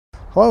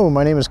Hello,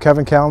 my name is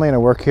Kevin Calney and I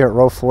work here at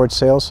Rowe Ford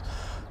Sales.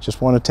 Just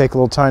want to take a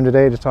little time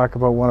today to talk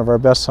about one of our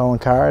best-selling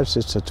cars.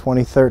 It's a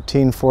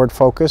 2013 Ford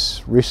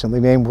Focus, recently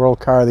named World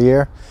Car of the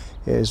Year.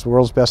 It is the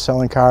world's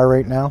best-selling car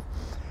right now.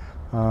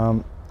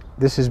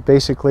 This is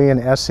basically an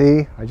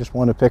SE. I just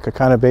want to pick a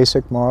kind of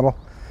basic model.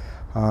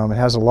 It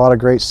has a lot of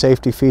great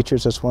safety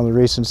features. That's one of the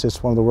reasons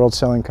it's one of the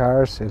world-selling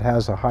cars. It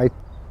has a high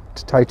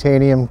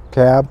titanium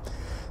cab.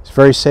 It's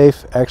very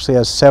safe. Actually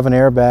has 7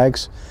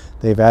 airbags.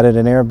 They've added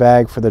an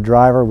airbag for the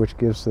driver, which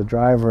gives the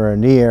driver a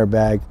knee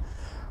airbag.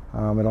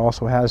 It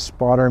also has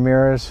spotter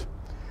mirrors,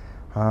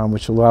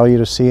 which allow you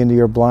to see into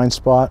your blind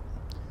spot.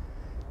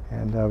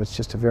 And it's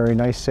just a very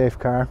nice, safe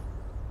car.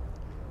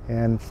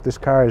 And this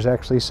car is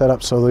actually set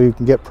up so that you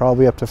can get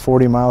probably up to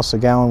 40 miles a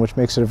gallon, which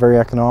makes it a very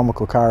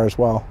economical car as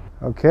well.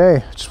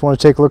 Okay, just want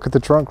to take a look at the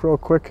trunk real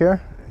quick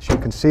here. As you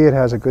can see, it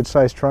has a good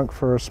sized trunk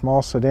for a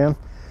small sedan.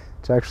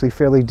 It's actually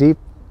fairly deep.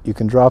 You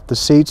can drop the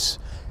seats.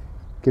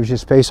 Gives you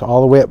space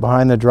all the way up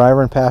behind the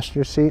driver and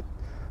passenger seat.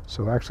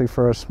 So actually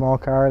for a small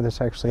car,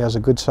 this actually has a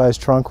good sized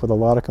trunk with a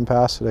lot of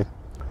capacity.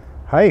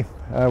 Hi,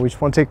 we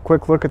just want to take a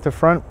quick look at the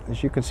front.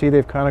 As you can see,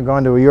 they've kind of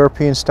gone to a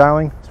European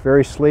styling. It's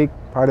very sleek.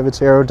 Part of it's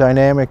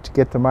aerodynamic to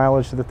get the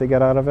mileage that they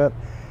get out of it.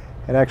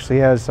 It actually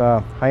has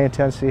high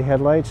intensity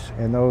headlights,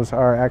 and those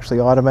are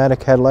actually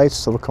automatic headlights,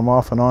 so they'll come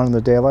off and on in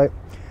the daylight.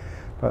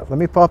 But let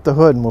me pop the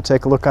hood and we'll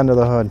take a look under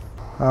the hood.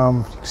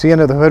 You can see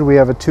under the hood we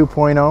have a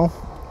 2.0.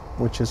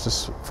 which is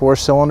this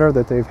 4-cylinder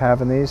that they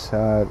have in these.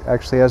 It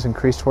actually has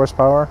increased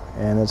horsepower,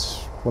 and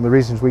it's one of the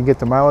reasons we get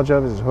the mileage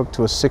of it is hooked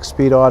to a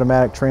 6-speed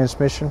automatic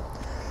transmission.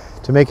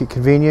 To make it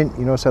convenient,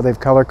 you notice how they've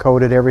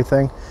color-coded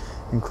everything,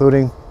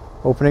 including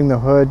opening the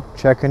hood,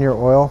 checking your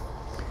oil,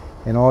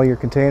 and all your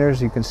containers.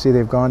 You can see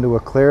they've gone to a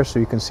clear, so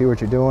you can see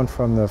what you're doing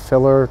from the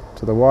filler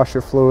to the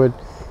washer fluid,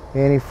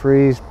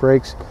 antifreeze,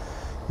 brakes.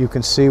 You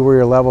can see where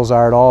your levels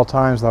are at all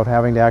times without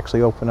having to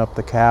actually open up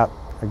the cap.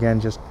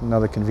 Again, just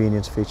another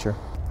convenience feature.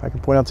 I can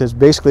point out this,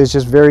 basically it's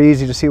just very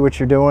easy to see what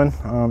you're doing.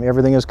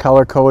 Everything is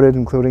color coded,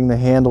 including the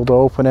handle to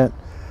open it,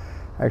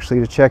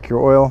 actually to check your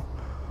oil.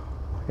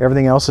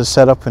 Everything else is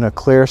set up in a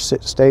clear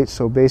state,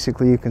 so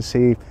basically you can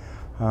see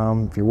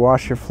your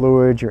washer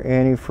fluid, your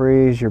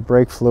antifreeze, your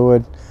brake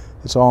fluid.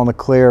 It's all in a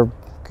clear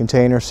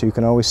container, so you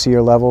can always see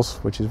your levels,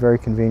 which is very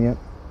convenient.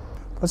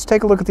 Let's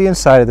take a look at the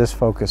inside of this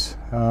Focus.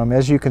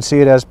 As you can see,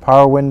 it has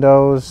power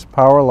windows,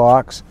 power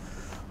locks.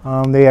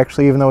 They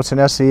actually, even though it's an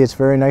SE, it's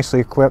very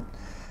nicely equipped.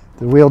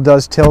 The wheel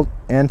does tilt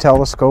and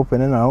telescope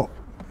in and out.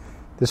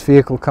 This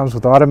vehicle comes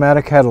with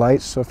automatic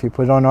headlights, so if you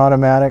put it on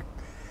automatic,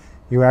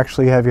 you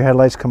actually have your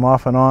headlights come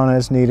off and on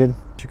as needed.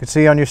 As you can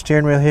see on your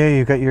steering wheel here,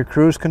 you've got your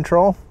cruise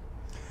control.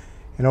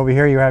 And over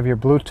here you have your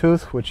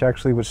Bluetooth, which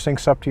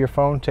syncs up to your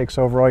phone, takes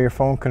over all your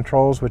phone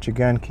controls, which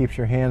again keeps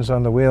your hands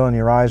on the wheel and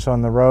your eyes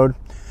on the road.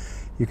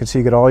 You can see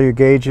you got all your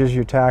gauges,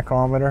 your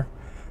tachometer.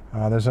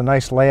 There's a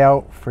nice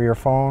layout for your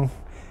phone.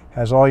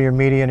 Has all your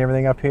media and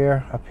everything up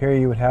here. Up here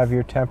you would have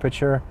your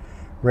temperature,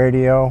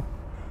 radio.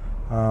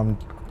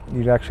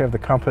 You'd actually have the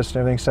compass and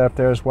everything set up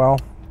there as well.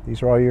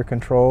 These are all your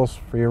controls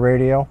for your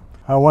radio.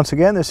 Once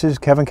again, this is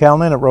Kevin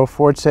Calney at Rowe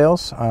Ford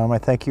Sales. I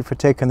thank you for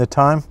taking the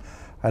time.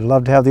 I'd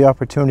love to have the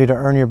opportunity to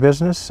earn your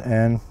business,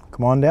 and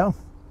come on down.